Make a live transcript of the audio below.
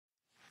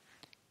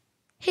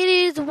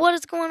guys, what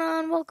is going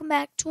on? Welcome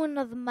back to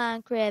another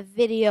Minecraft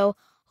video.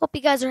 Hope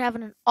you guys are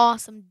having an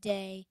awesome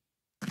day.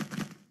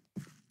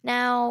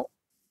 Now,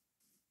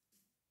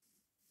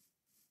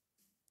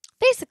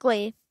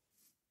 basically,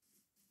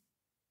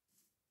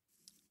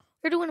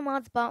 we're doing a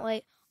mod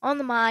spotlight on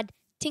the mod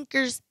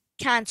Tinker's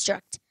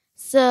Construct.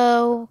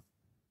 So,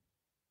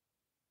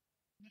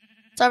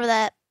 sorry for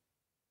that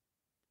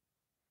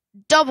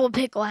double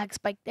pickaxe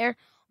spike there.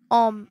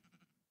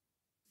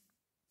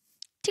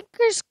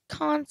 Tinker's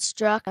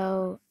Construct.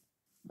 Oh,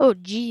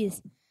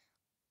 geez.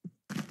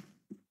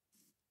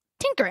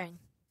 Tinkering.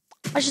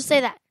 I should say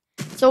that.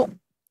 So,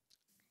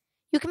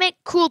 you can make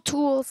cool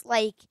tools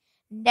like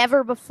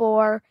never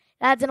before.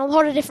 It adds in a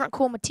lot of different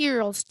cool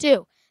materials,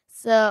 too.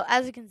 So,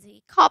 as you can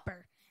see,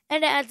 copper.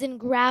 And it adds in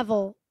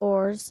gravel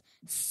ores.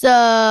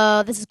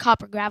 So, this is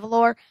copper gravel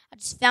ore. I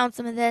just found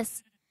some of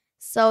this.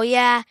 So,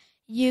 yeah,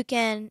 you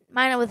can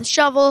mine it with a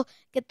shovel,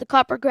 get the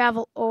copper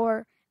gravel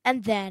ore,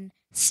 and then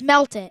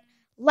smelt it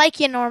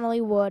like you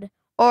normally would,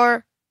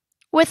 or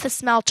with a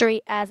smeltery,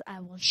 as I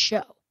will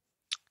show.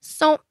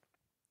 So,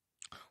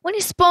 when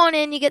you spawn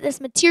in, you get this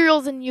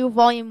Materials in You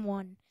Volume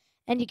 1,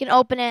 and you can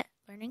open it,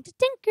 Learning to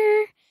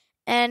Tinker,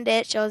 and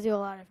it shows you a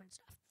lot of different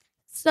stuff.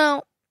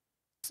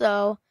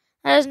 So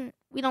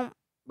we don't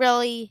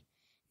really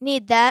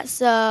need that,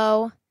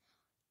 so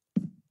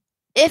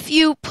if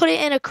you put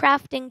it in a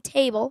crafting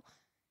table,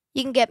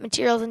 you can get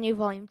Materials in You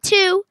Volume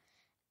 2,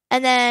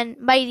 and then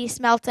Mighty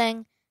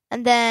Smelting,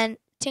 and then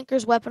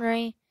Tinker's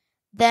Weaponry,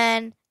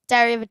 then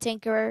Diary of a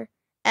Tinkerer,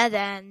 and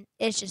then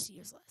it's just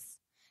useless.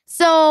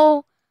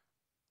 So,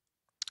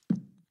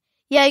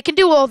 yeah, you can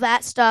do all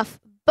that stuff,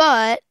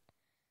 but,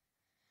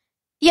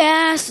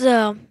 yeah,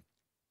 so,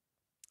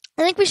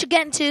 I think we should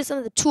get into some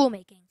of the tool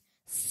making.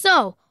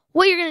 So,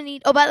 what you're going to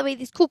need, oh, by the way,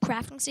 these cool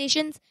crafting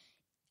stations,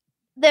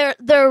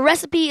 their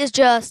recipe is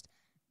just,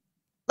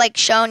 like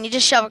shown, you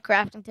just shove a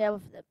crafting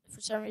table, for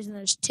some reason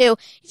there's two,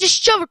 you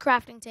just shove a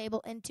crafting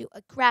table into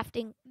a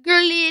crafting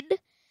grid,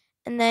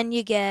 and then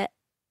you get,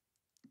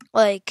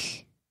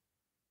 like,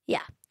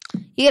 yeah,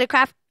 you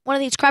get one of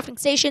these crafting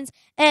stations,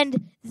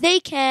 and they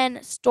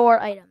can store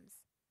items.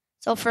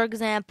 So, for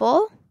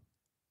example,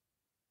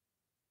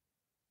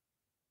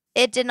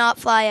 it did not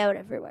fly out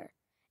everywhere.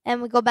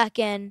 And we go back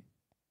in,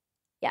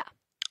 yeah.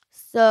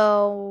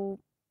 So,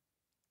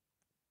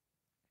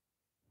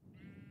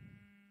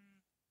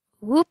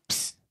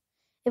 whoops.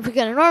 If we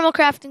get a normal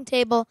crafting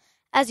table,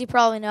 as you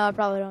probably know, I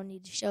probably don't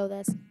need to show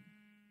this.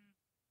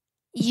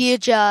 You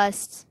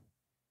just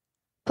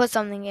put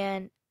something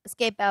in,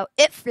 escape out,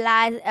 it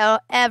flies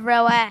out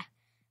everywhere.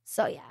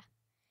 So yeah.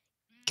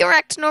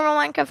 Correct normal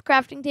Minecraft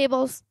crafting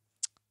tables.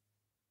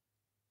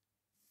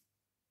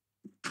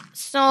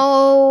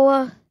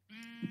 So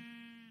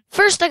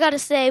first I gotta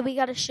say we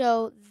gotta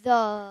show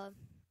the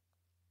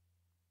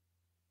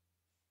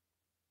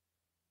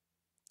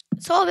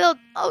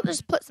I'll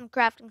just put some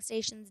crafting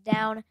stations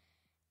down.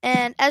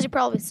 And as you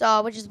probably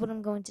saw, which is what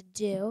I'm going to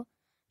do, I'm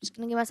just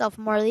gonna give myself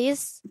more of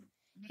these.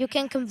 You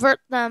can convert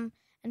them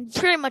and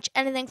pretty much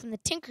anything from the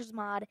Tinker's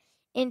mod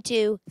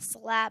into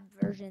slab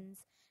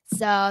versions.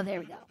 So there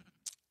we go.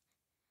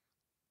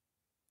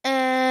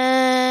 And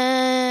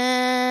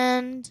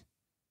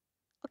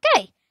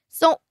okay,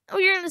 so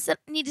you're going to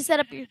need to set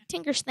up your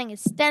Tinker's thing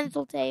as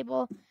stencil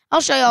table. I'll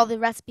show you all the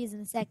recipes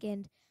in a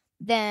second.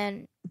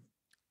 Then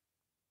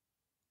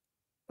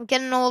I'm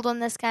getting old on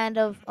this kind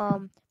of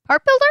part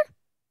builder.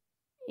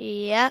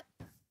 Yep.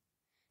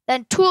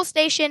 Then tool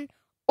station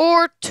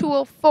or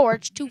tool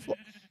forge.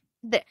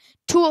 The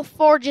tool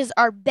forges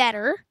are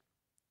better.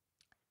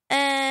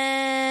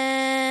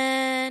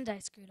 And I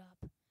screwed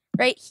up.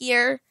 Right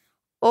here.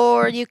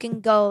 Or you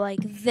can go like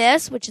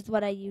this, which is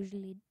what I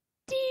usually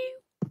do.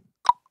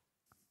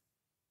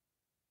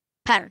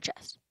 Pattern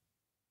chest.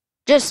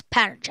 Just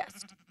pattern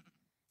chest.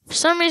 For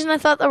some reason, I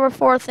thought there were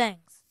 4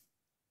 things.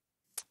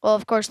 Well,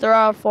 of course, there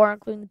are 4,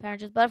 including the pattern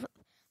chest, but I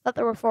thought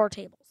there were 4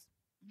 tables.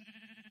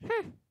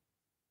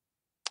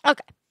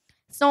 Okay.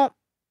 So,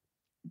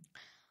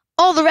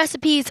 all the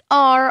recipes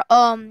are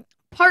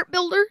part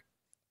builder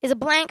is a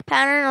blank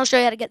pattern. I'll show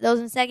you how to get those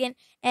in a second.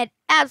 And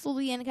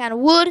absolutely any kind of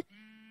wood.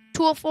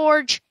 Tool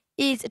forge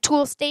is a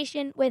tool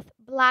station with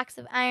blocks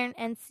of iron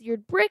and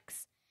seared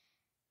bricks.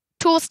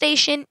 Tool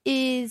station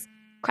is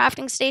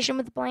crafting station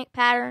with a blank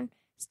pattern.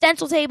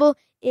 Stencil table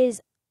is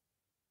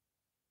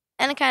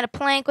any kind of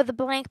plank with a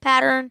blank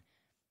pattern.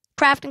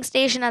 Crafting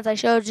station, as I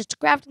showed, just a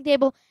crafting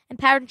table. And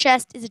pattern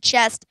chest is a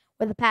chest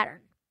with a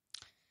pattern.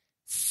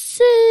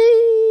 So,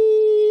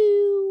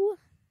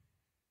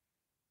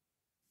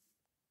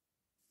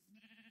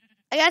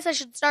 I guess I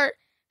should start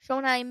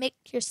showing how you make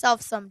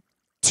yourself some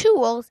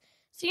tools.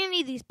 So you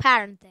need these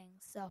pattern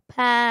things. So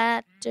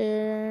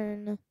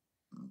pattern,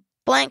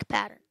 blank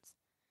patterns.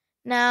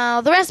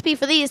 Now the recipe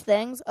for these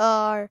things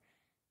are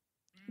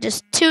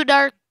just 2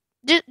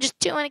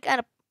 any kind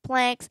of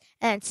planks,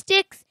 and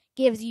sticks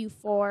gives you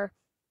 4.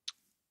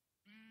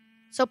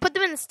 So put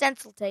them in the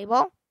stencil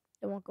table.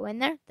 They won't go in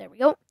there. There we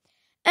go.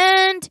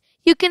 And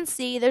you can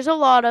see there's a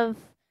lot of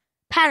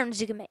patterns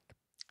you can make.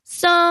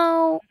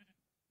 So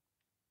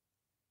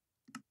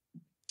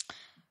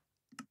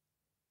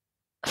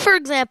for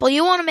example,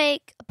 you want to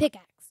make a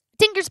pickaxe,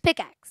 Tinker's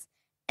pickaxe,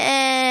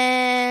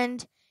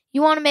 and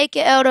you want to make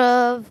it out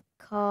of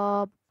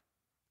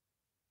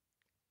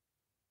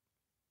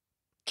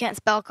can't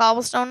spell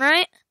cobblestone,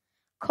 right?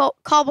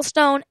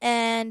 Cobblestone,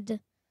 and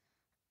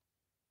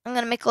I'm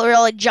going to make a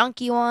really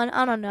junky one.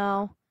 I don't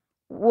know.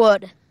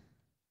 Wood.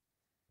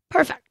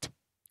 Perfect.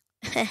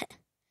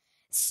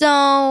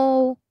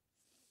 So,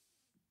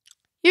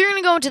 you're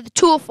going to go into the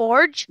tool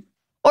forge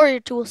or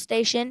your tool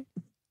station.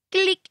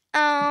 Click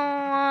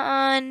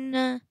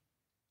on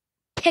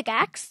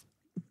pickaxe.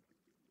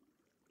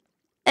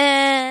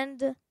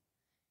 And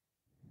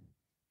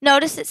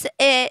notice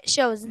it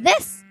shows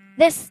this,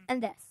 this,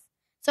 and this.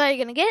 So you're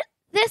going to get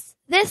this,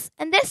 this,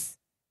 and this.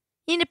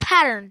 You need a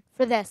pattern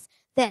for this,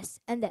 this,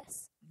 and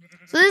this.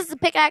 So this is a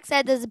pickaxe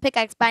head, this is a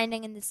pickaxe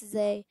binding, and this is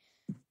a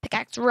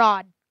pickaxe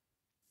rod.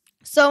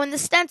 So in the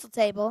stencil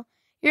table,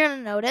 you're going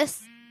to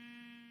notice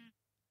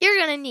you're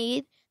going to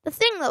need the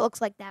thing that looks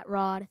like that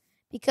rod,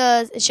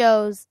 because it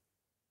shows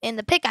in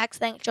the pickaxe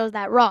thing, it shows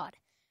that rod.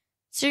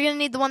 So you're going to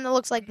need the one that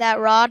looks like that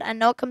rod. I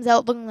know it comes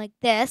out looking like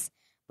this,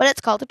 but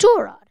it's called a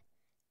tool rod.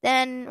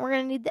 Then we're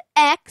going to need the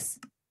X,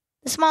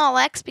 the small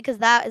X, because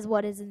that is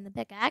what is in the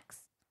pickaxe.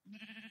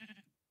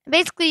 And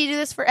basically, you do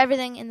this for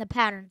everything in the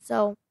pattern.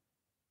 So,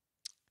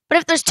 but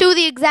if there's two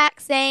the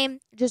exact same,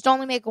 just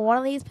only make one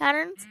of these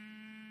patterns,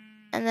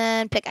 and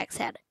then pickaxe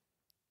head.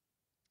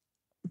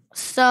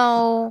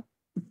 So,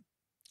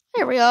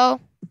 there we go.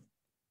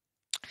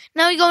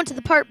 Now we go into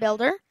the part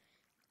builder.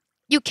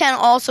 You can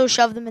also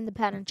shove them in the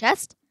pattern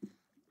chest.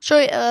 Show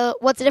you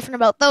what's different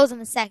about those in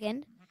a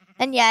second.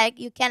 And yeah,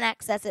 you can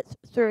access it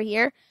through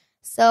here.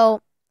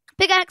 So,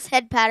 pickaxe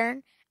head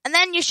pattern, and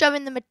then you shove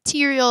in the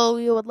material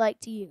you would like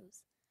to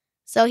use.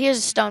 So here's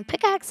a stone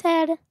pickaxe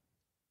head.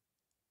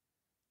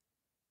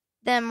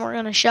 Then we're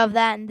going to shove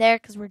that in there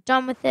because we're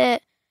done with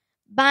it.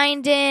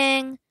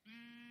 Binding.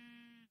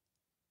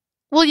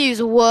 We'll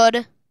use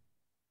wood.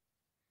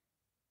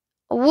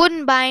 A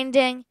wooden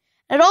binding.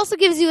 It also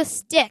gives you a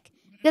stick,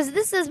 because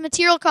this says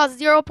material cost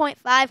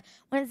 0.5.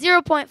 When it's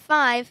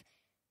 0.5,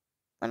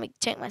 let me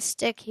take my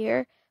stick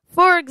here.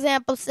 For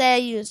example, say I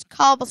used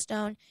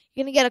cobblestone.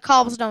 You're going to get a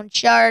cobblestone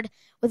shard.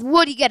 With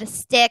wood, you get a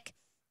stick.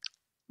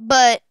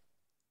 But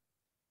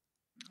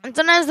and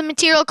sometimes the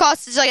material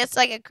cost is it's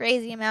like a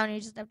crazy amount.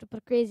 You just have to put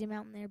a crazy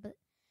amount in there. But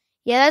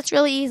yeah, that's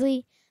really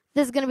easy.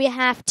 This is going to be a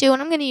half too,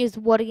 and I'm going to use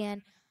wood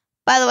again.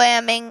 By the way,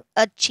 I'm making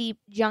a cheap,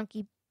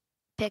 junky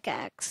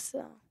pickaxe.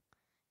 So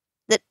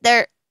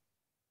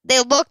they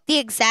look the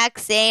exact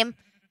same,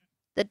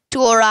 the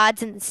tool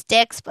rods and the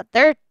sticks, but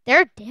they're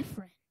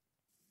different.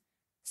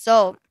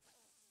 So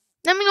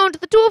then we go into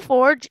the tool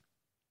forge,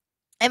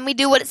 and we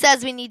do what it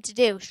says we need to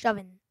do.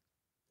 Shoving.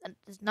 That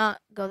does not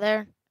go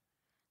there.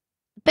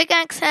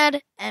 Pickaxe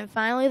head, and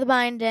finally the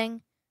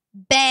binding.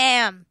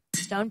 Bam!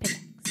 Stone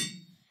pickaxe.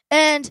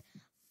 And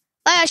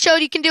like I showed,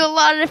 you can do a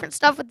lot of different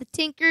stuff with the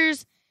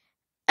tinkers.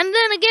 And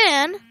then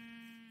again,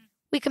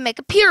 we can make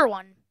a pure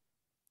one.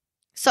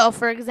 So,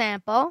 for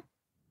example,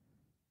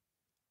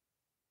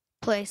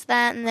 place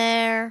that in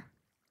there.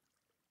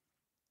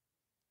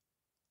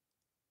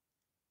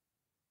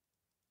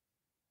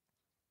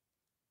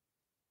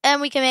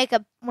 And we can make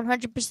a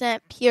 100%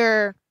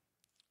 pure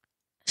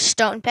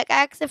stone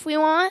pickaxe if we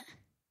want.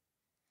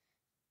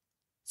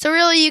 So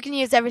really, you can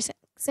use every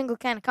single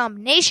kind of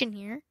combination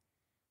here,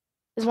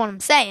 is what I'm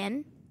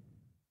saying.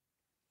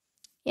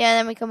 Yeah,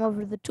 then we come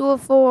over to the tool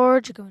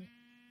forge. Going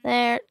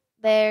there,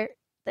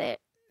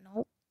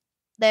 nope,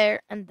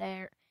 there, and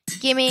there.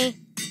 Gimme.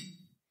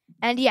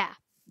 And yeah.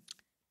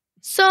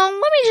 So let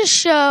me just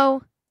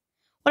show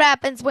what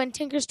happens when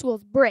Tinker's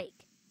tools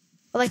break.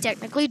 Well, they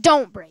technically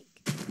don't break.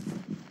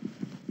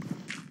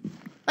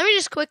 Let me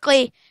just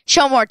quickly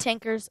show more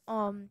Tinkers.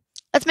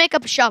 Let's make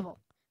up a shovel.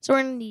 So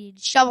we're going to need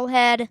shovel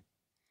head.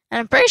 And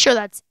I'm pretty sure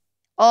that's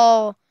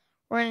all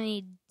we're going to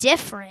need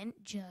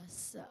different.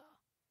 Just so.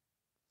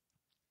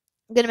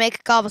 I'm going to make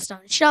a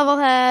cobblestone shovel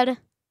head.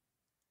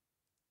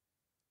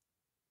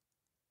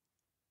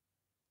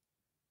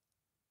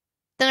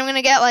 Then I'm going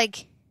to get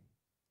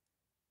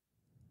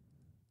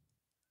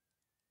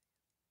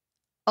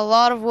a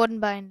lot of wooden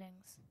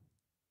bindings.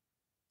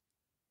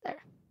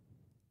 There.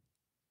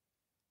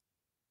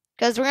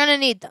 Because we're going to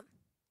need them.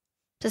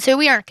 To say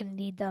we aren't going to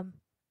need them.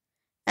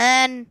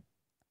 And,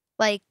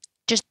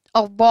 just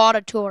a lot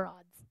of tool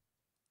rods.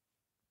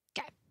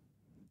 Okay.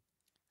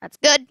 That's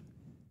good.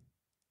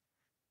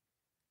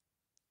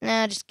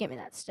 Nah, just give me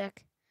that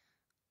stick.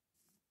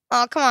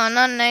 Oh, come on,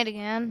 not a night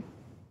again.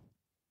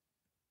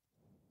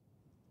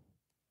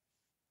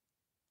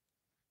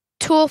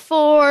 Tool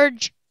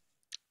forge.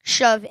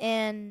 Shove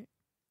in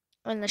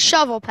the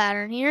shovel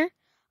pattern here.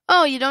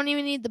 Oh, you don't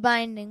even need the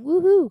binding.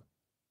 Woohoo!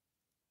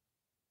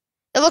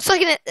 It looks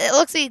it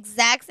looks the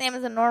exact same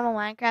as a normal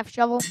Minecraft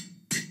shovel,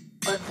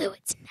 although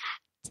it's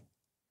not.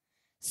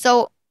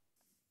 So,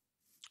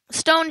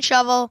 stone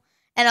shovel,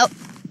 and it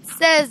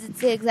says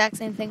it's the exact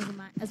same thing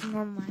as a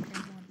normal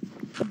Minecraft one.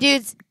 But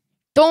dudes,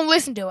 don't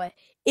listen to it.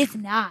 It's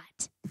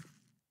not.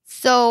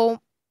 So,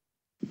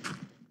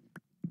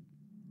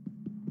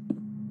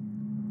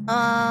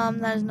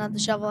 That is not the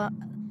shovel.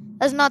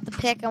 That's not the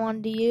pick I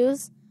wanted to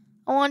use.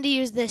 I wanted to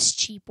use this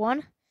cheap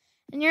one.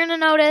 And you're going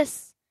to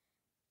notice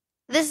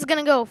this is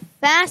going to go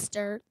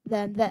faster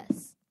than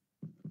this.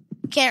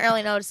 You can't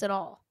really notice at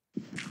all.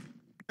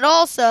 But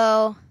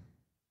also,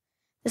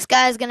 this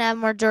guy is going to have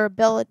more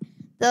durability.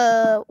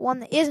 The one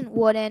that isn't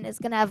wooden is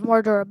going to have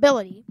more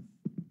durability.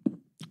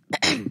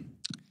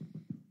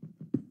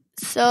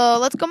 So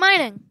let's go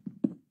mining.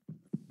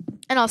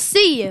 And I'll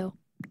see you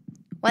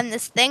when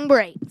this thing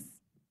breaks.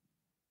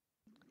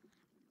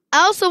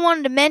 I also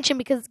wanted to mention,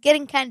 because it's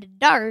getting kind of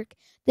dark,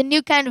 the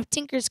new kind of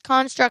Tinker's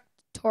Construct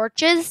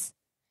torches.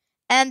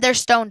 And they're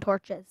stone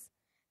torches.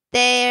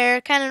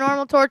 They're kind of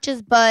normal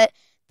torches, but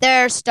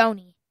they're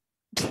stony.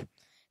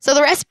 So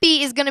the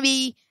recipe is going to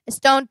be a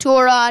stone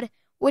tool rod,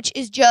 which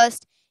is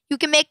just, you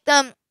can make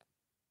them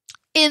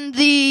in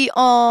the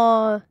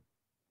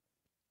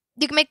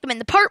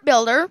part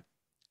builder,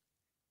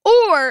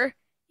 or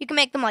you can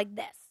make them like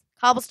this,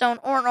 cobblestone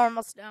or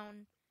normal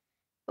stone.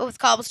 But with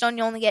cobblestone,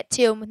 you only get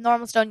 2, and with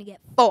normal stone, you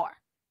get 4.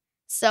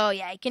 So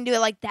yeah, you can do it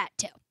like that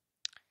too.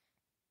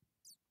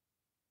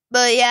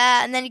 But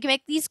yeah, and then you can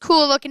make these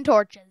cool looking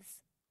torches.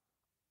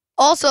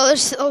 Also,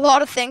 there's a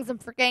lot of things I'm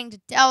forgetting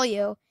to tell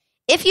you.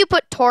 If you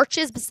put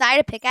torches beside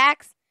a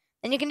pickaxe,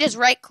 then you can just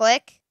right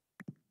click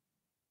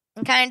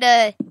and kind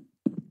of,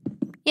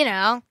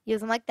 use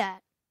them like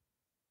that.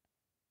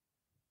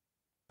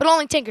 But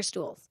only Tinker's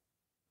tools.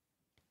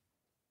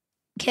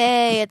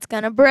 Okay, it's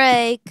gonna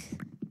break.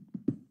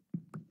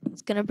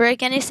 It's gonna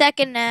break any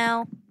second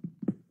now.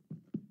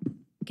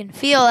 You can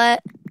feel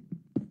it.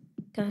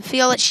 Can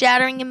feel it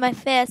shattering in my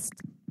fist.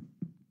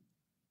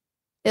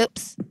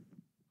 Oops.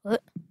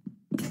 What?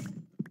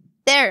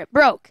 There, it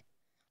broke.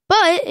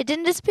 But it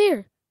didn't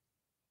disappear.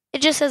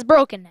 It just says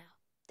broken now.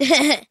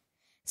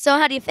 So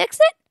how do you fix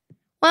it?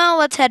 Well,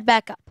 let's head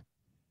back up.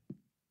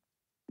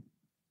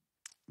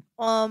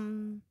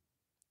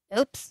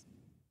 Oops.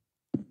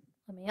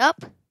 Let me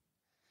up.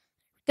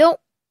 Go.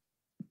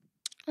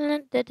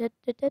 Hey.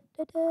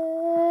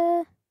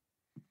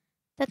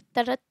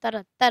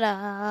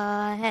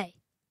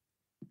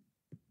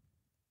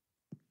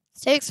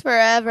 Takes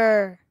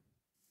forever.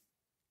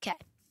 Okay.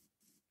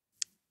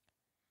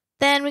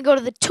 Then we go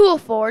to the tool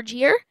forge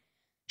here,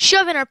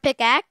 shove in our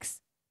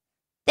pickaxe,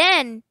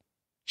 then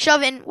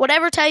shove in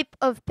whatever type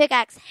of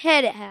pickaxe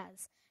head it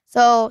has.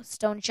 So,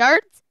 stone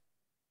shards.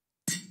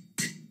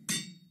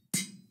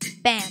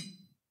 Bam.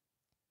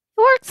 It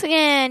works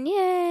again.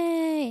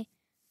 Yay.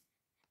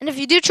 And if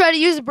you do try to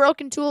use a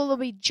broken tool, it'll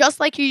be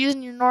just like you're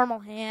using your normal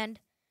hand.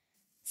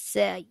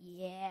 So,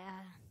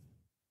 yeah.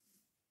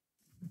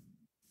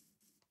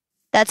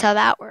 That's how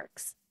that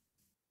works.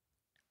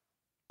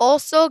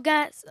 Also,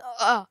 guys,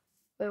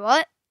 wait,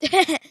 what?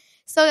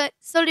 so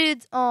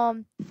dudes,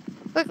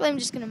 quickly, I'm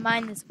just gonna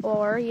mine this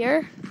ore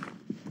here,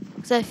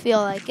 because I feel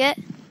like it.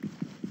 It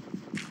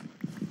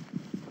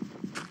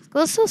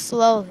goes so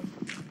slowly.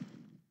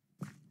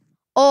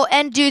 Oh,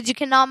 and dudes, you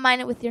cannot mine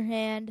it with your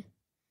hand.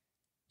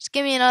 Just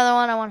give me another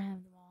one. I want to have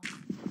them all.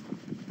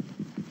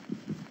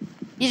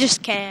 You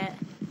just can't.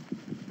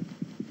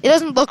 It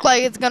doesn't look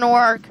like it's gonna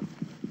work,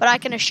 but I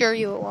can assure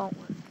you it won't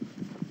work.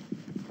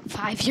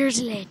 5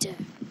 years later.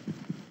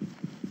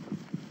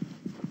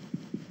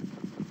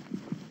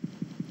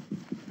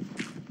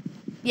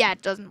 Yeah,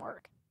 it doesn't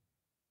work.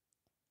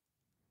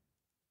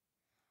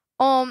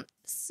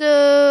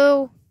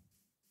 So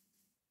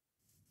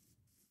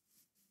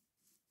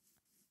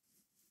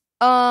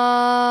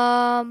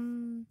I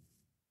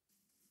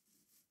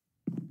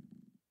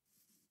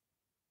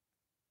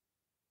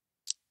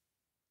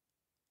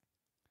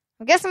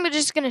guess I'm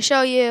just going to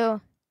show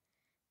you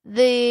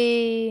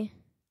the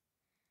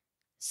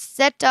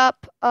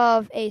setup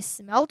of a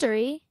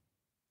smeltery,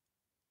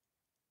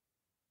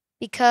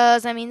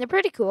 because, I mean, they're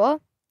pretty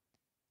cool.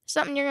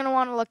 Something you're going to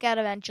want to look at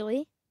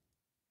eventually.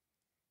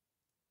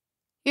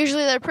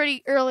 Usually they're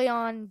pretty early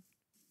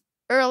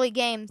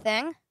game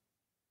thing,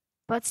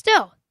 but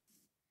still.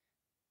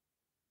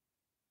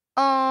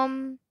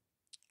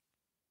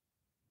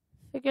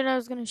 Figured I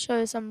was going to show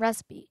you some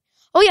recipe.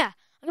 Oh yeah,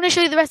 I'm going to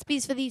show you the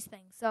recipes for these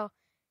things. So,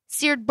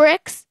 seared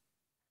bricks,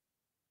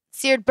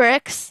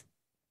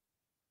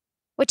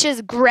 which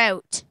is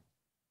grout.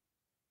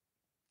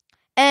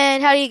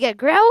 And how do you get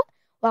grout?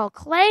 Well,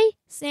 clay,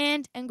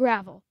 sand, and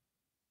gravel.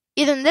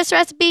 Either in this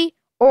recipe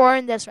or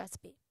in this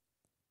recipe.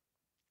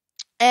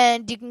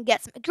 And you can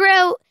get some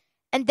grout,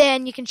 and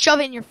then you can shove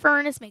it in your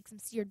furnace, make some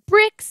seared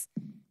bricks,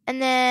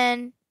 and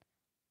then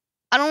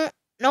I don't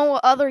know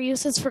what other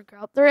uses for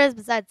grout there is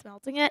besides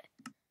melting it.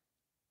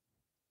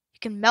 You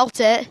can melt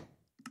it.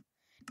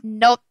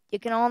 Nope, you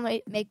can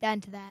only make that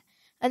into that.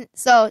 And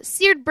so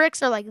seared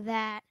bricks are like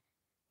that.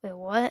 Wait,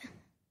 what?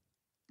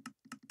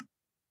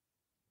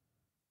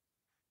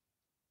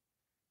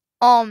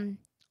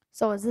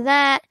 So is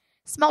that.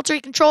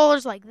 Smeltery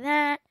controllers like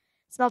that.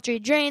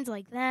 Smeltery drains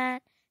like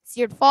that.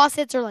 Seared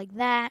faucets are like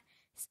that.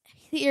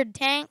 Seared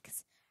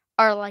tanks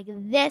are like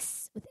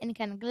this with any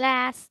kind of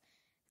glass.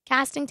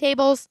 Casting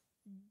tables,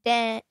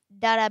 da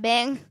da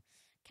bang.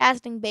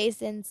 casting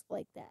basins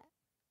like that.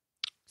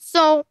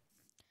 So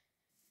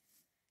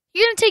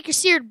you're going to take your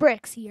seared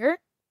bricks here,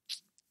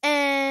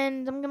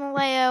 and I'm going to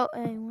lay out a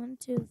 1,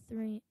 2,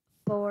 3,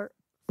 4,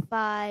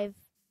 5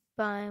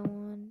 by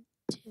 1,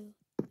 2,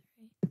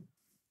 3.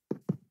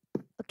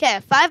 Okay,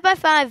 a 5 by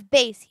 5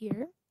 base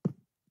here.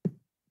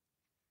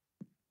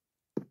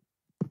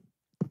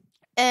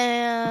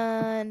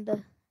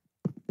 And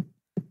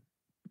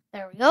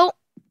there we go.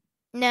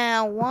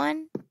 Now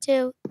 1,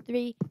 2,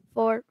 3,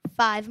 4,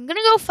 5. I'm going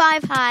to go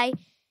 5 high.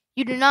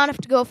 You do not have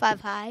to go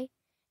 5 high.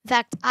 In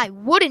fact, I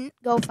wouldn't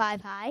go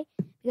 5 high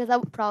because I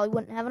probably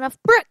wouldn't have enough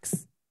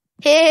bricks.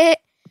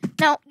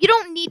 Now, you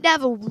don't need to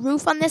have a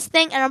roof on this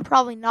thing, and I'm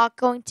probably not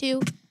going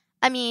to.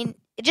 I mean,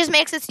 it just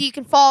makes it so you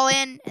can fall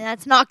in, and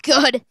that's not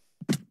good.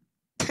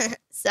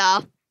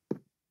 So,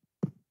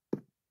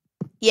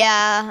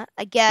 yeah,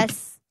 I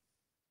guess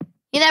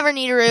you never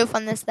need a roof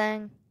on this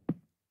thing.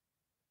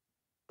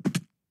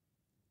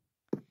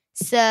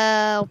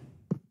 So,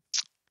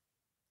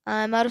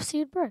 I'm out of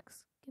seared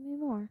bricks. Give me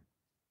more.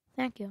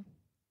 Thank you.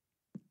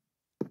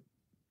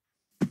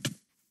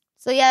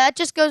 So, yeah, that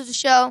just goes to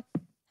show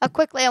how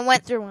quickly I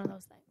went through one of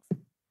those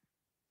things.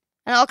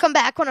 And I'll come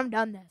back when I'm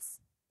done this.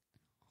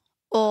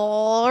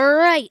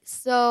 Alright,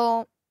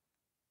 so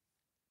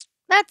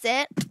that's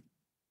it.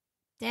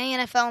 Dang it,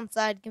 I fell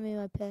inside. Give me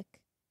my pick.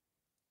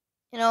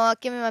 You know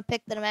what? Give me my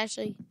pick that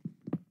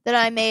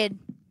I made.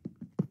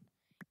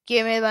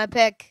 Give me my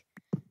pick.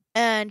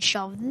 And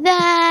shove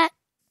that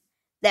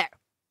there.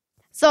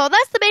 So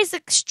that's the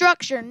basic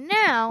structure.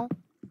 Now,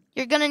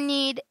 you're going to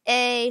need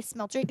a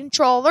smeltery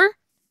controller,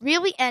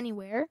 really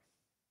anywhere.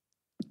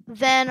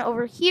 Then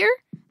over here,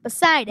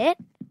 beside it,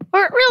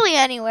 or really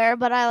anywhere,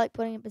 but I like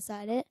putting it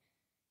beside it,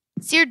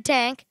 seared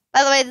tank.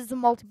 By the way, this is a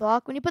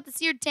multi-block. When you put the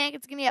seared tank,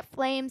 it's going to get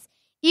flames,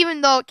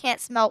 even though it can't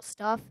smelt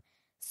stuff.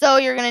 So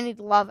you're going to need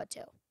lava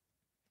too.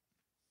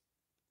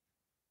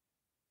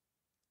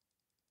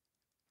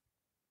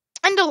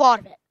 And a lot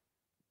of it.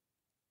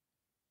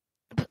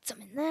 Put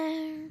some in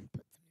there.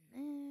 Put some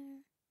in there.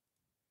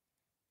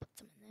 Put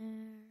some in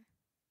there.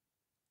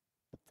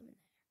 Put some in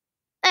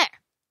there. There.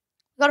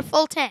 We got a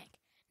full tank.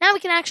 Now we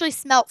can actually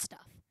smelt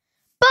stuff.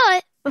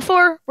 But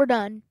before we're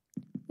done,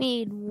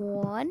 we need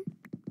 1,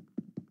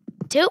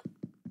 2,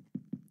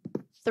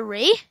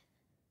 3.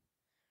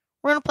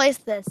 We're going to place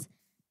this.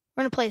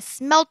 We're going to place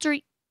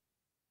smeltery.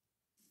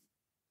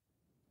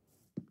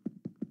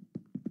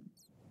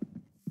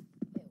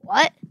 Wait,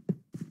 what?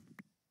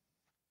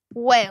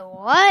 Wait,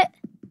 what?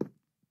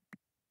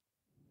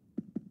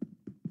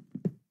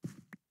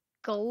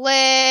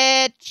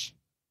 Glitch.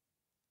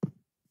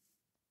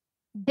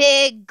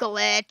 Big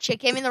glitch. It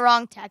gave me the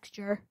wrong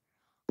texture.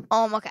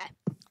 Okay.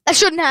 That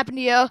shouldn't happen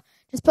to you.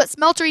 Just put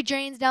smeltery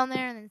drains down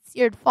there and then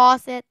seared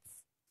faucets.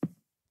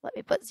 Let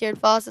me put seared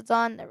faucets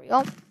on. There we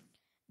go.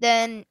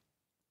 Then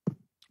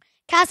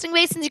casting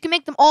basins. You can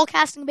make them all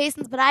casting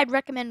basins, but I'd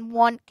recommend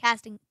 1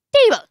 casting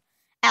table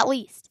at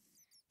least.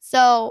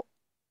 So,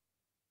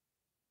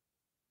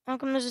 how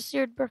come there's a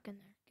seared brick in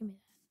there? Give me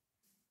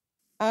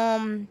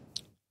that.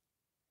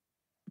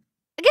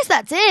 I guess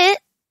that's it.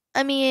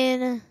 I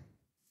mean,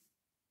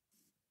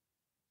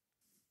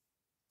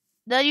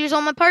 did I use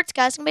all my parts?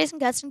 Casting basin,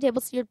 casting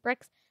table, seared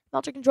bricks,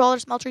 smelter controller,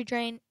 smeltery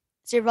drain,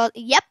 seared vault.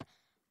 Yep.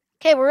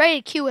 Okay, we're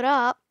ready to queue it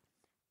up.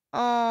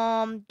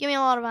 Give me a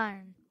lot of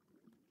iron.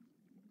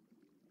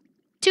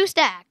 2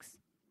 stacks.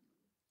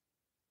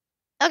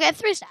 Okay,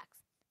 3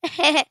 stacks.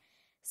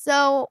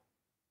 So,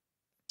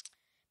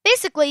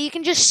 basically, you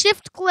can just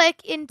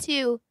shift-click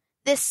into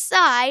this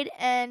side,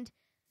 and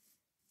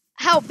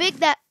how big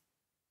that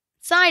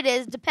side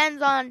is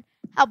depends on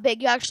how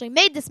big you actually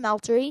made the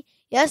smeltery.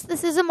 Yes,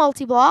 this is a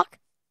multi-block.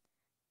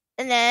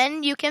 And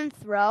then you can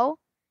throw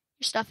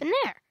your stuff in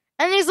there.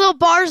 And these little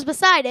bars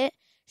beside it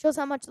shows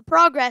how much the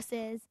progress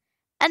is.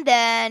 And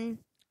then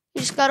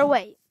you just gotta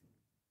wait.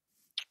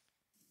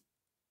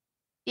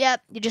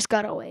 Yep, you just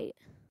gotta wait.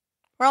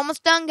 We're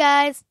almost done,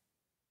 guys.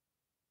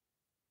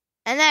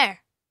 And there.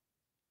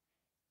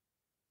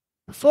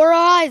 Before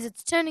our eyes,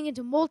 it's turning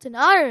into molten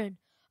iron.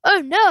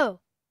 Oh no!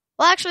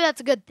 Well, actually,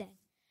 that's a good thing.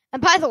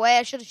 And by the way,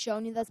 I should have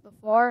shown you this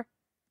before.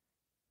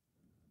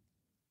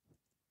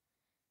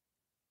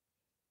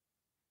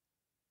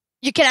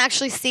 You can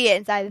actually see it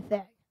inside the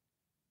thing.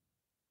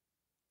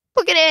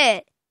 Look at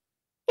it.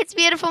 It's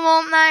beautiful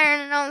molten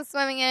iron, and I'm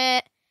swimming in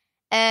it.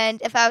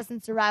 And if I was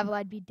in survival,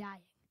 I'd be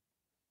dying.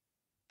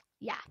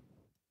 Yeah.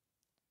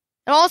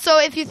 And also,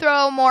 if you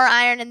throw more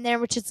iron in there,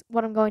 which is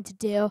what I'm going to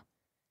do,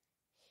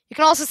 you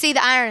can also see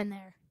the iron in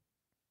there.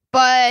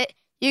 But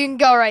you can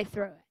go right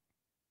through it.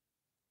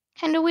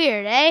 Kind of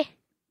weird, eh?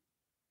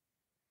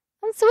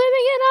 I'm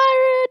swimming in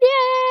iron,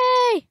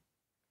 yay!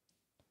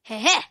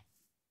 Heh.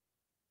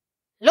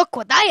 Look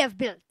what I have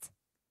built.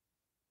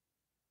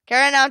 Okay,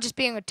 right now I'm just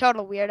being a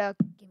total weirdo.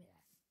 Give me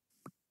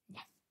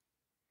that.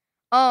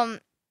 Yeah.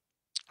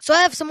 So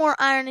I have some more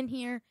iron in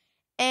here,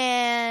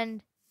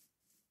 and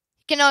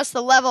you can notice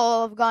the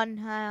level have gone.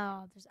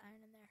 Oh, there's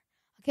iron in there.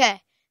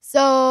 Okay,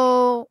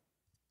 so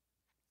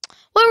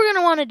what we're going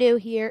to want to do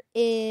here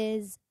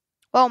is,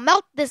 well,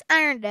 melt this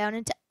iron down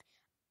into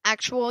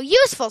actual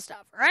useful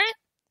stuff, right?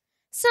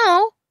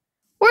 So,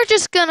 we're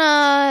just going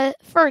to,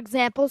 for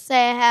example,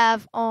 say I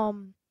have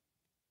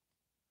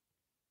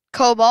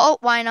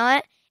cobalt, why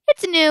not?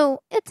 It's a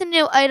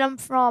new item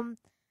from,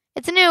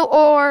 it's a new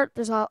ore.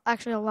 There's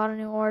actually a lot of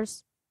new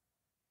ores.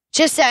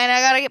 Just saying, I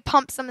got to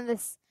pump some of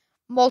this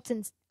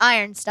molten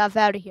iron stuff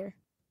out of here.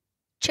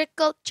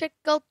 Trickle,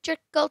 trickle,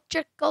 trickle,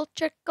 trickle,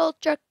 trickle,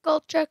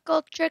 trickle,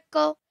 trickle,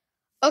 trickle.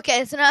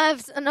 Okay, so now I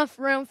have enough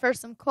room for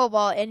some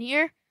cobalt in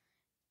here.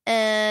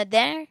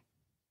 There.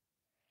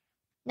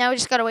 Now we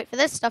just gotta wait for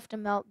this stuff to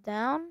melt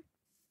down.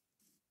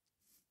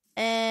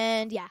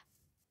 And yeah.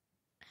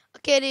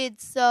 Okay, dude,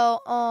 so,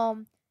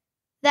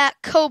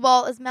 that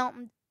cobalt is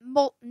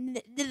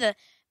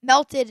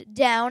melted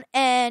down,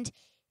 and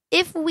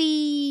if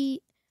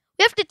we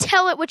have to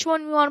tell it which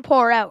one we want to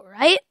pour out,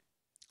 right?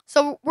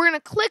 So we're going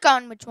to click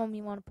on which one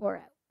we want to pour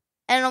out,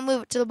 and it'll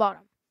move it to the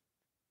bottom.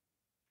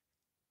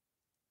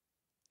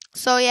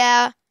 So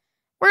yeah,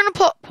 we're going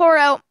to pour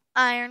out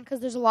iron because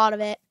there's a lot of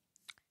it.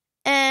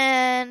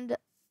 And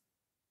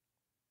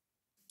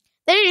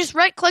then you just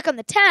right click on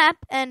the tap,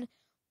 and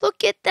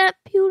look at that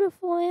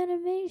beautiful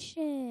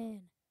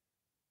animation.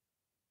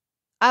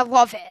 I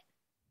love it.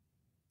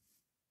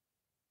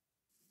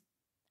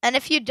 And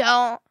if you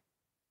don't,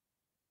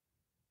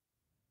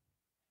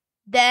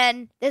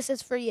 then this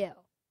is for you.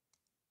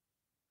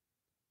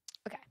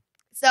 Okay.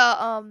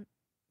 So,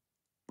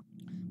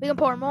 we can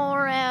pour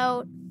more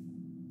out.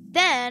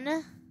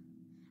 Then,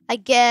 I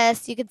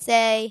guess you could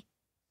say,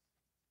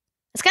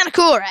 it's kind of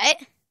cool,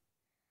 right?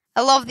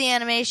 I love the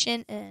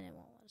animation, and it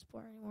won't let us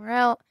pour any more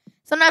out.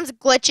 Sometimes it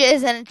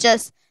glitches, and it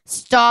just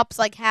stops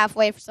like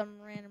halfway for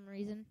some random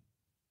reason.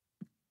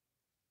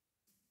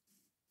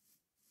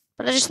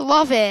 But I just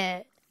love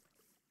it.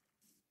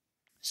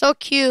 So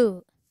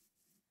cute.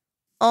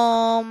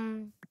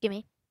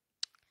 Gimme.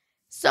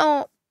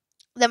 So,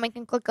 then we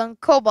can click on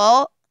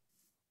cobalt,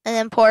 and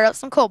then pour out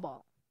some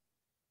cobalt.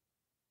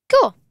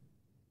 Cool.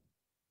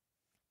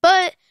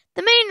 But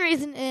the main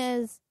reason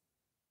is,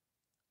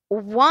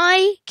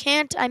 why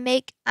can't I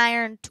make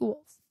iron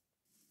tools?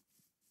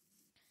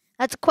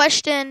 That's a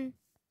question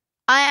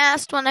I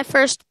asked when I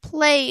first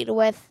played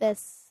with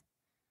this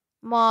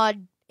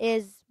mod,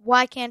 is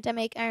why can't I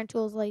make iron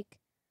tools? Like,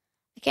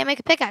 I can't make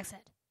a pickaxe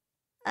head.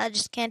 I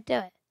just can't do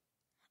it.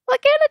 Why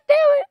can't I do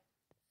it?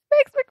 It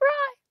makes me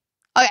cry.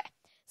 Okay,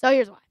 so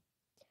here's why.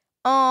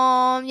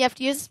 You have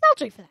to use a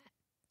smeltery for that.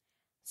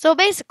 So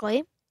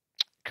basically,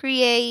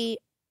 create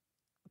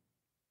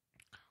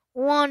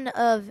one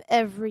of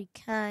every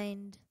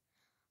kind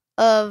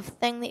of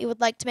thing that you would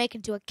like to make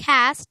into a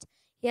cast.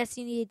 Yes,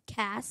 you need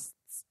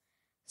casts.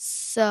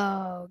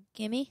 So,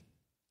 gimme.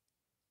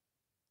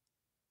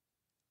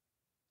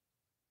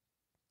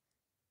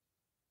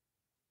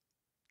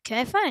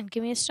 Okay, fine.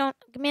 Give me a stone.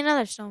 Give me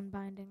another stone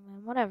binding,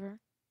 then. Whatever.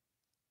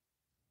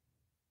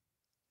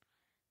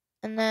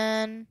 And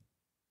then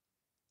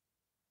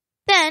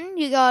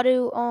you got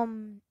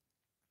to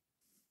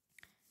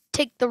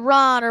take the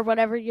rod or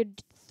whatever you're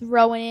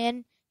throwing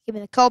in. Give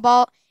me the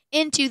cobalt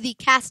into the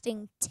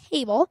casting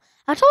table.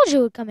 I told you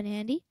it would come in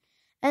handy.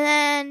 And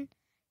then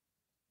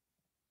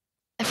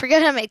I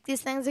forget how to make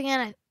these things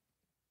again.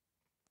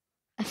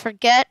 I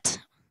forget.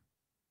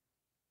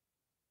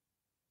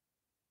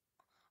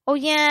 Oh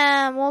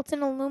yeah,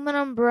 molten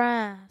aluminum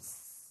brass.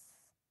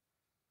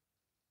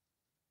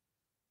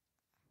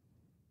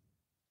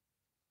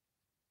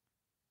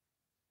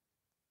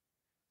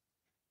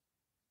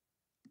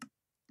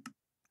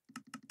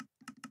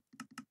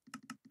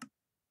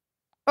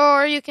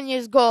 Or you can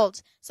use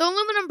gold. So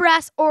aluminum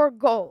brass or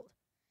gold.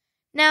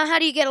 Now, how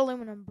do you get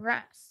aluminum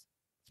brass?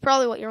 It's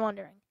probably what you're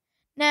wondering.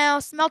 Now,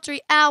 smeltery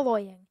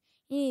alloying.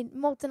 You need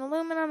molten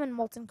aluminum and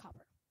molten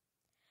copper.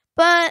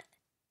 But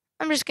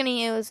I'm just going to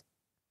use,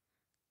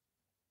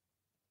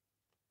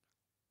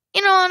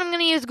 you know what, I'm going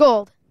to use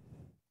gold.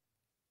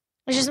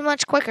 It's just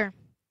much quicker.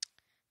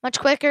 Much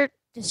quicker.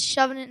 Just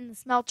shoving it in the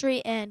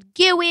smeltery and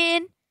go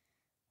in.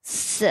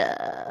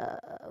 So,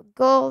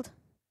 gold.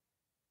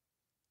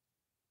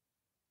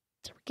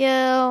 There we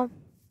go.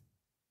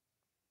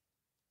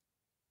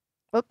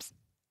 Whoops.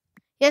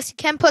 Yes, you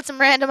can put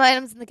some random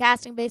items in the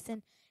casting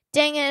basin.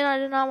 Dang it, I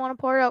did not want to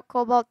pour out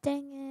cobalt.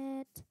 Dang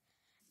it.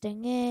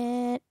 Dang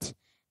it.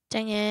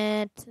 Dang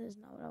it. That's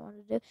not what I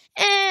wanted to do.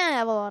 And I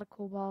have a lot of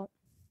cobalt.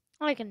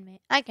 I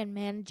can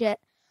manage it.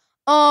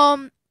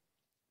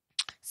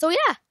 So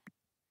yeah.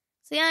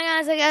 So yeah,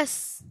 guys, I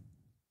guess.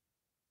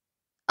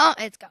 Oh,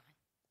 it's going.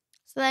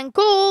 So then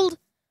gold,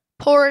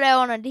 pour it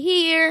out onto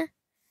here,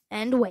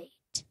 and wait.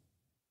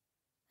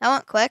 That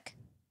went quick.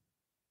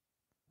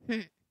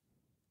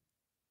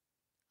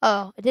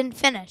 Oh, it didn't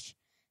finish.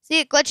 See,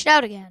 it glitched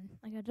out again,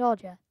 like I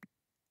told you.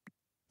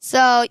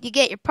 So you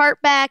get your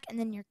part back, and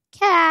then your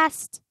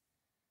cast.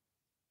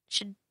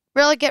 Should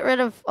really get rid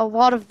of a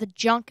lot of the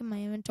junk in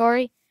my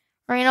inventory.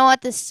 Or you know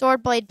what, this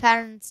sword blade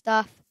pattern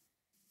stuff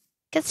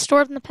gets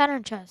stored in the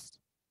pattern chest.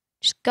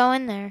 Just go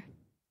in there.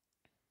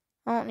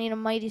 I don't need a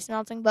mighty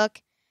smelting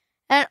book.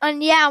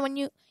 And yeah, when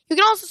you can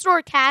also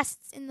store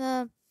casts in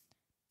the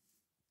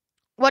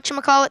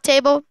whatchamacallit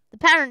table, the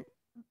pattern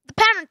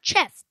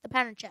chest.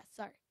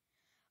 Sorry.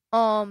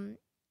 And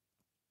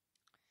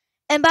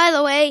by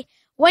the way,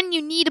 when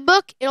you need a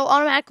book, it'll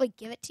automatically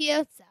give it to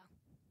you. So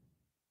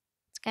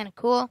it's kind of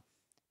cool.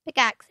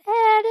 Pickaxe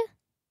head.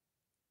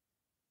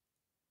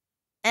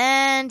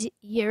 And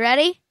you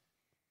ready?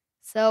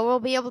 So we'll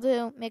be able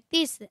to make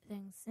these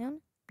things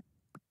soon.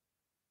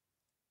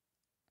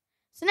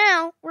 So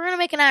now we're going to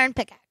make an iron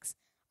pickaxe.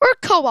 Or a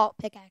cobalt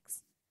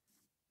pickaxe.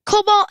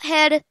 Cobalt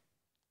head,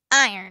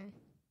 iron.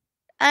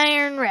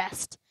 Iron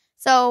rest.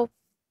 So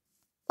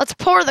let's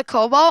pour the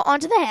cobalt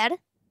onto the head.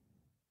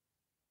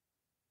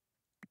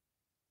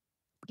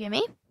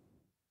 Gimme.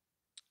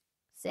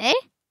 See?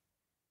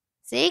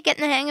 See?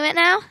 Getting the hang of it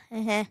now?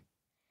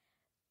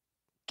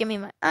 Gimme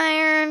my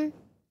iron.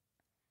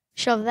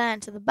 Shove that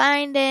into the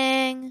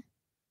binding.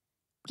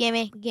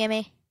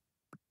 Gimme.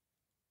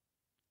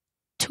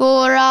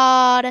 Tool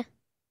rod.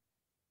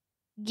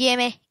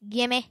 Gimme.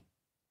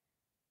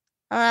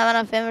 I don't have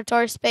enough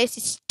inventory space.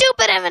 You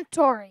stupid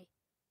inventory.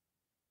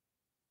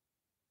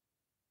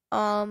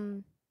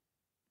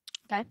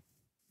 Okay.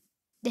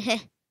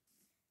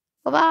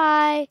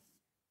 Bye-bye.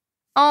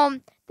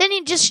 Then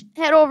you just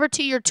head over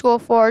to your tool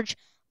forge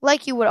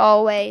like you would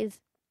always.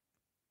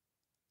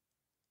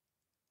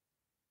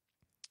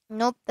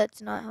 Nope,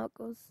 that's not how it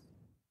goes.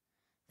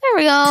 There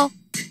we go.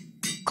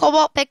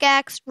 Cobalt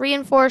pickaxe,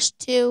 reinforced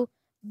 2.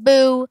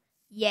 Boo.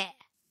 Yeah.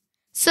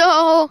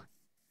 So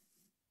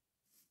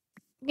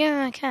give me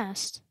my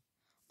cast.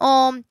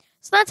 So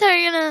that's how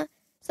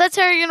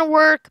you're gonna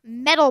work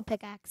metal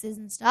pickaxes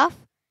and stuff.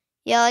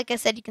 Yeah, like I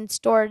said, you can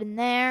store it in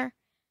there.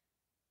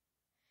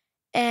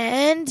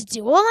 And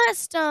do all that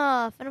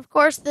stuff. And of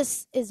course,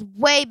 this is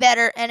way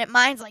better, and it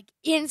mines like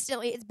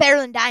instantly. It's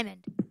better than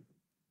diamond.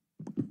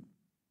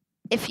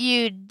 If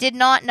you did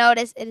not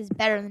notice, it is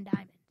better than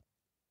diamond.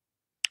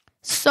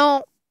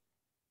 So,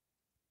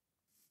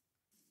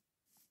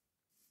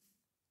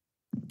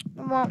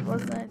 what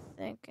was I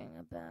thinking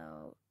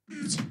about?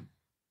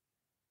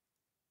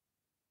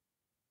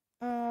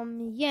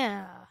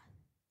 Yeah.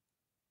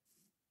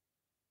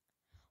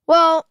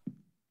 Well,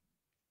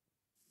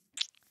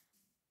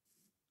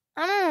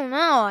 I don't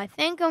know. I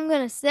think I'm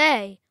gonna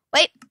say.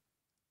 Wait.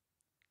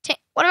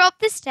 What about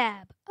this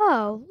tab?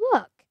 Oh,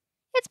 look.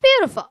 It's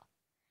beautiful.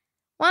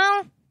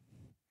 Well,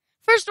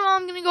 first of all,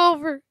 I'm gonna go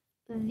over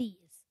these.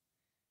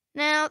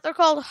 Now, they're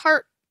called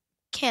heart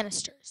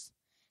canisters.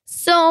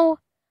 So,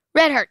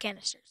 red heart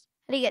canisters.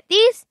 How do you get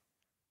these?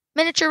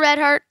 Miniature red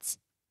hearts,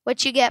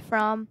 which you get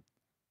from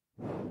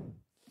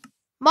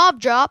mob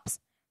drops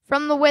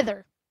from the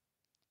wither.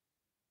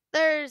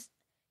 There's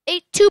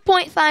a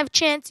 2.5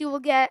 chance you will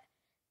get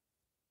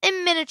a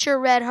miniature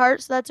red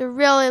heart, so that's a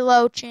really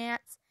low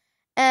chance.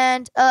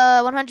 And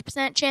a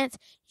 100% chance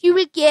you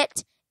would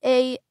get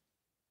a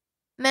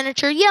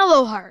miniature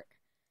yellow heart.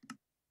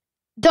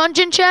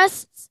 Dungeon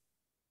chests.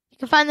 You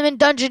can find them in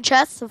dungeon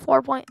chests, so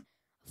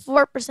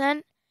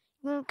 4.4%.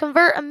 You can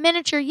convert a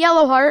miniature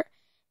yellow heart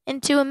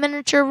into a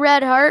miniature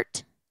red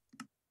heart.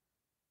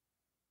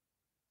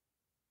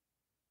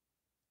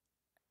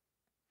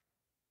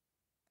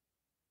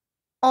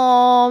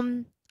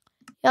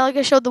 Yeah, like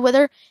I showed the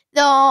wither.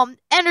 The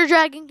Ender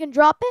Dragon can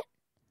drop it.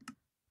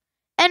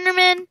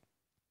 Enderman,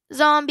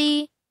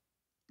 zombie.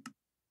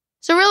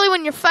 So really,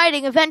 when you're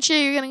fighting,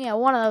 eventually you're gonna get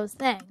one of those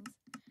things.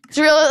 It's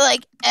really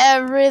like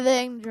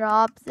everything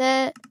drops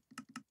it.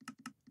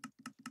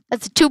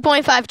 That's a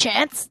 2.5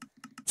 chance.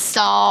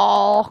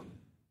 So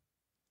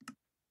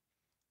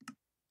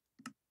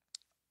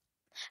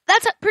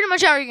that's pretty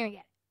much how you're gonna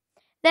get.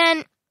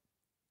 Then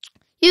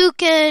you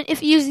can,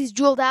 if you use these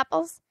jeweled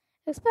apples,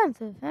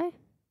 expensive, eh?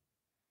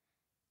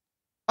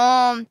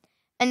 And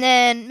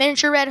then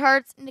miniature red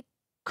hearts,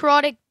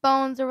 necrotic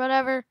bones or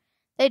whatever,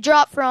 they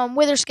drop from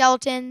wither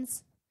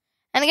skeletons.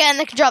 And again,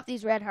 they can drop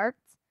these red hearts.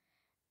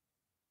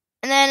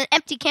 And then an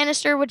empty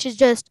canister, which is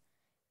just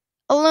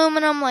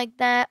aluminum like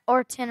that,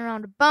 or tin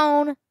around a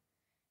bone.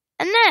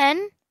 And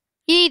then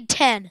you need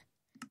 10.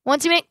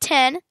 Once you make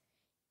 10,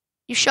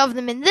 you shove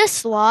them in this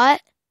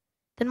slot.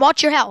 Then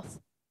watch your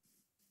health.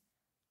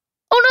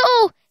 Oh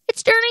no!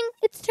 It's turning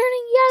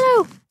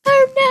yellow!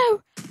 Oh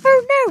no!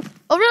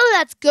 Oh really,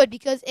 that's good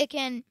because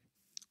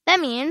that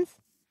means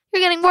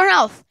you're getting more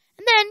health.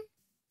 And then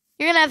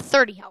you're gonna have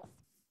 30 health.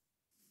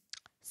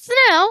 So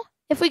now,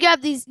 if we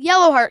grab these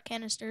yellow heart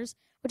canisters,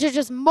 which are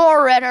just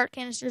more red heart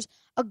canisters,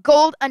 a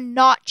gold, a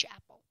notch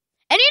apple.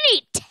 And you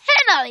need 10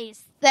 of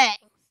these things.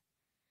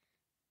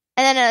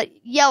 And then a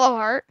yellow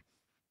heart.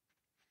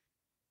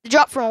 To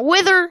drop from a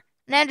wither,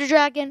 an ender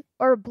dragon,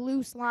 or a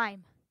blue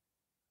slime.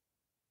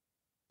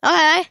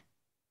 Okay.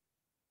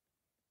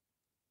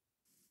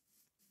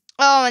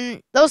 Oh,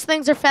 and those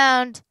things are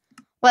found,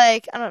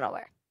 like, I don't know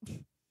where.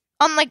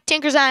 On, like,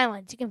 Tinker's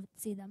Island. You can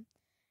see them.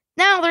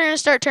 Now they're going to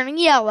start turning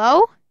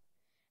yellow.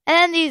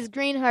 And these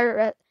green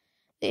heart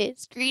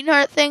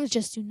things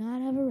just do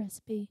not have a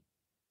recipe.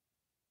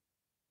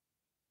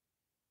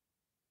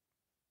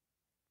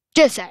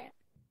 Just saying.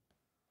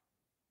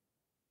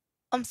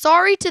 I'm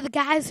sorry to the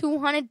guys who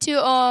wanted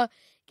to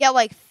get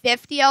like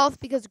 50 health,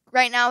 because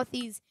right now with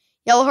these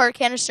yellow heart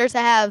canisters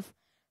I have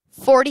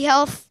 40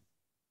 health.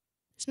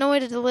 There's no way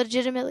to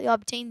legitimately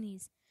obtain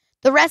these.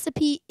 The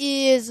recipe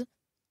is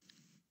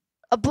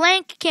a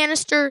blank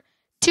canister,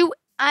 2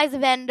 eyes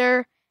of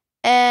ender,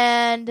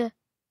 and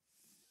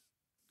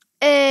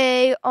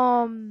a well,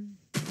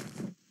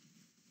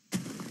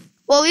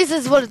 at least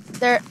this is what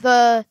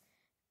the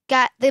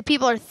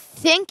people are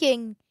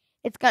thinking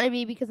it's gonna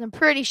be, because I'm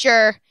pretty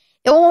sure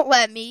it won't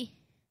let me.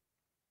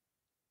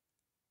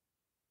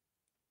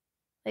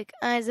 Like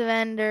eyes of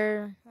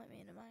ender. Let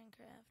me into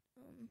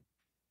Minecraft.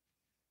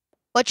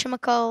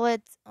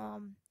 Whatchamacallit?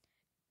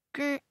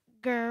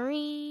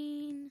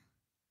 Green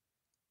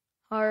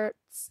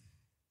hearts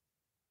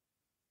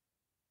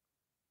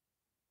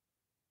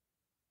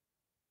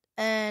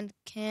and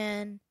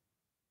canisters.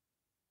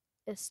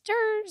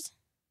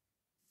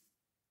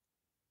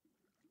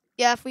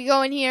 Yeah, if we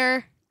go in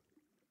here,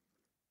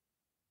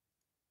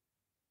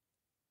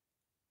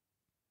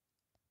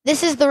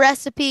 this is the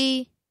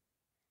recipe.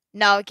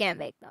 No, we can't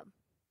make them.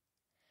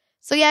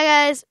 So yeah,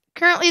 guys,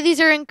 currently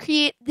these are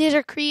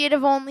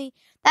creative only.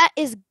 That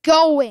is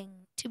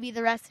going to be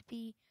the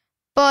recipe,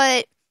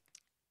 but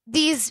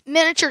these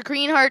miniature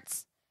green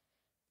hearts,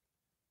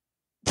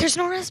 there's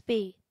no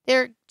recipe.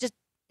 They're just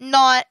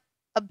not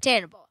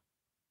obtainable.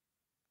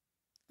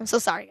 I'm so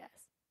sorry, guys,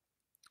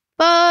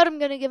 but I'm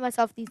gonna give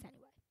myself these anyway.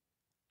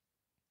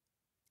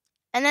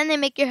 And then they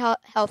make your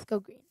health go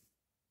green.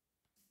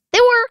 They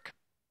work,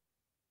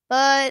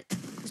 but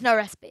there's no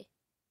recipe.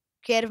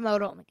 Creative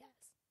mode only, guys.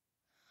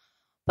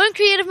 But in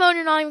creative mode,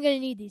 you're not even going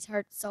to need these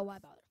hearts, so why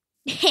bother?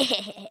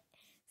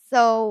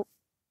 So,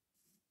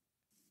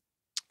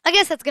 I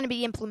guess that's going to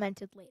be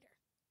implemented later.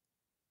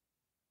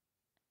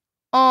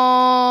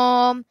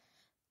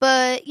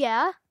 But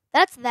yeah,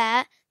 that's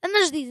that. Then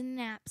there's these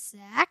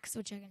knapsacks,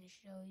 which I'm going to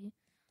show you.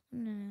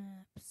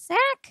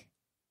 Knapsack.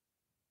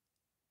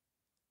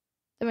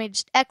 Then we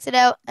just exit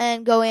out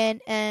and go in,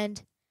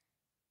 and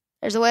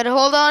there's a way to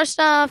hold all our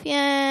stuff.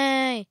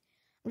 Yay!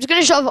 I'm just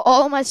going to shove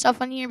all my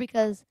stuff on here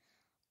because,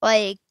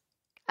 like,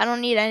 I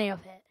don't need any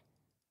of it.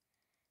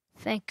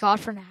 Thank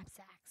God for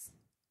knapsacks.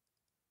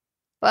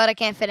 But I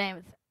can't fit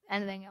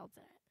anything else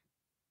in it.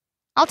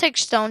 I'll take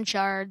stone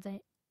shards.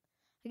 I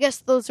guess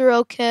those are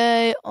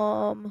okay.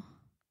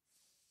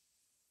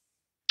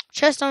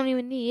 Chests I don't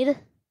even need.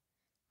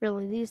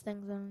 Really, these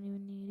things I don't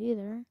even need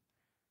either.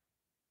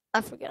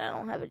 I forget I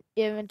don't have an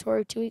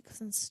inventory 2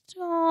 weeks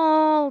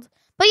installed.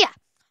 But yeah.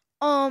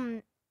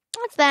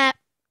 That's that.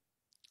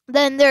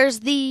 Then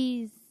there's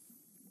these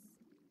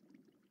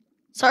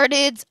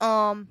Sardids.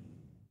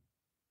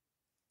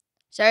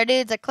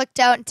 Sardids I clicked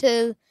out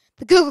into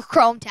the Google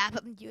Chrome tab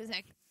I'm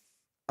using.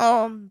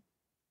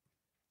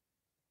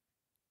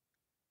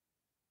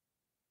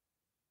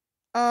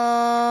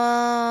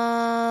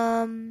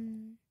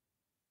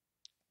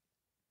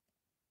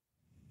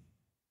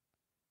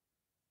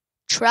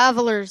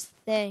 Traveler's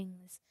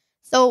things.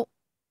 So,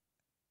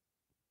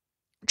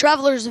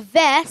 traveler's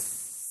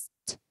vest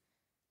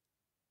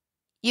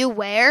you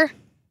wear.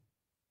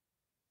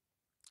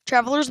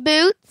 Traveler's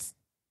boots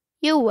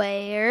you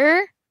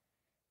wear.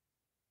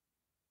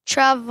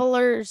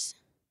 Traveler's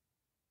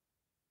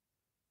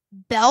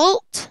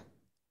belt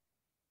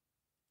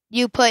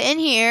you put in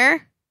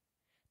here.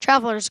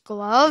 Traveler's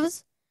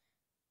gloves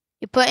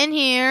you put in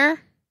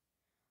here.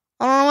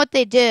 I don't know what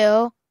they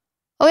do.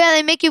 Oh yeah,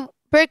 they make you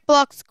break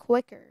blocks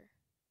quicker.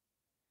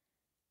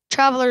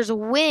 Traveler's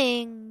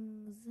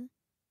wings.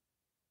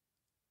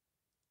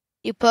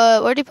 You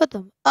put, where do you put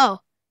them? Oh,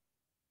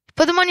 you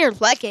put them on your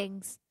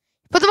leggings.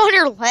 You put them on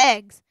your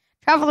legs.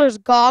 Traveler's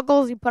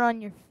goggles you put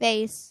on your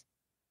face.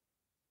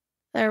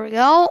 There we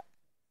go.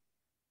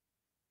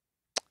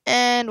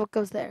 And what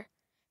goes there?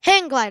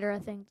 Hang glider, I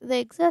think. Do they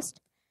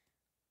exist?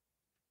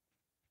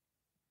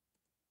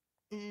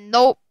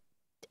 Nope.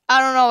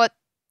 I don't know what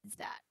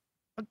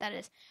that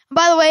is. And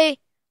by the way,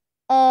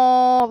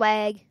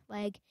 lag.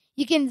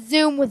 You can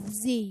zoom with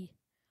Z.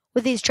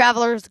 With these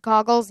traveler's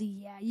goggles.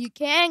 Yeah, you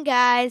can,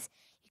 guys.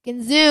 You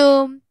can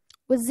zoom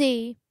with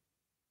Z.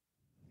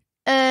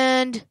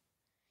 And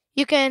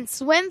you can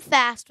swim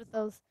fast with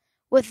those.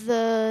 With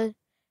the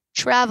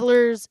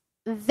traveler's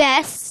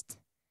vest.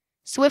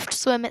 Swift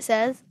swim, it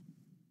says.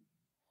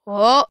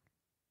 Oh.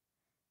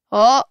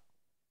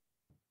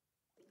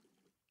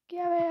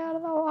 Get me out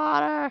of the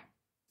water.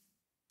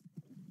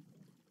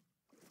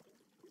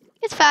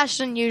 It's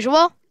faster than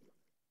usual.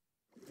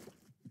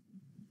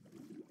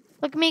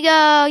 Look at me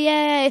go.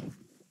 Yay.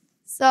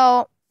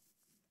 So,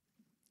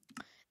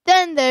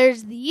 then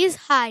there's these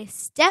high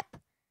step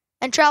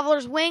and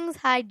traveler's wings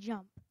high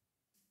jump.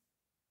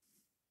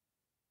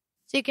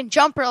 So you can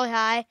jump really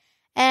high,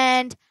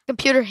 and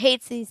computer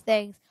hates these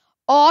things.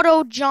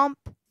 Auto jump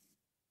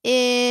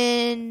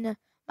in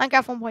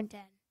Minecraft 1.10.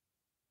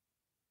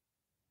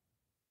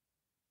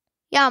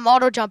 Yeah, I'm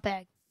auto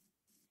jumping.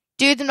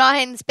 Dude, I'm not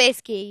hitting the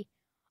space key.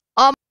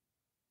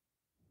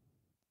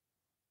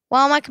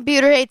 Well, my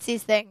computer hates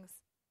these things.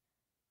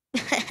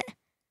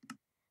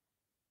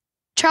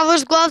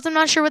 Traveler's gloves, I'm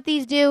not sure what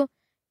these do.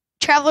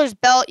 Traveler's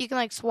belt, you can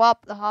like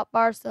swap the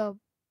hotbar. So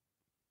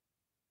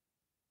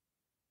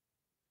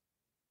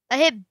I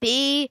hit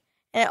B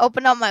and it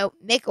opened up my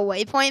make a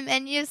waypoint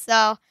menu.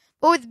 So,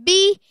 but with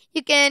B,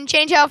 you can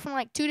change out from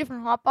like 2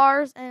 different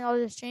hotbars and I'll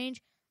just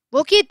change.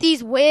 Look at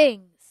these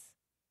wings.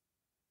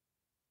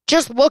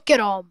 Just look at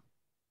them.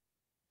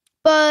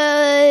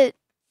 But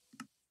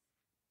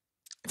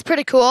it's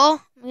pretty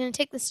cool. I'm going to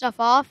take this stuff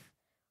off.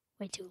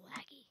 Way too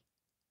laggy.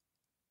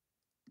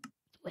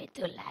 Way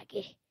too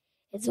laggy.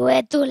 It's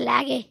way too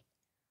laggy.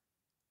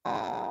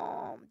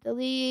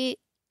 Delete,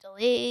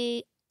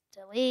 delete,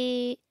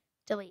 delete,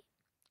 delete.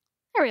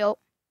 There we go.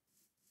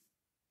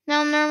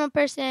 Now I'm a normal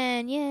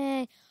person.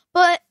 Yay.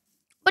 But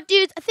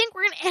dudes, I think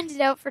we're going to end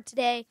it out for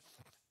today.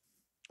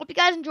 Hope you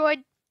guys enjoyed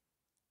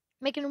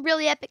making a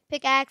really epic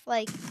pickaxe.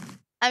 I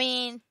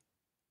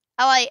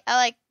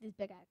like these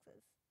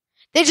pickaxes.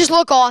 They just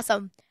look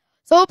awesome.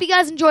 So I hope you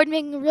guys enjoyed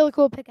making a really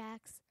cool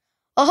pickaxe.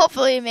 Well,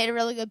 hopefully you made a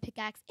really good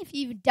pickaxe if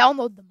you even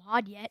download the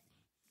mod yet.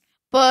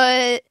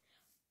 But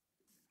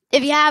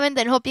if you haven't,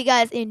 then hope you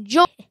guys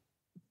enjoy.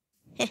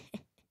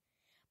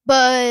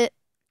 But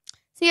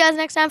see you guys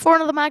next time for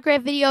another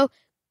Minecraft video.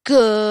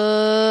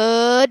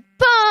 Goodbye.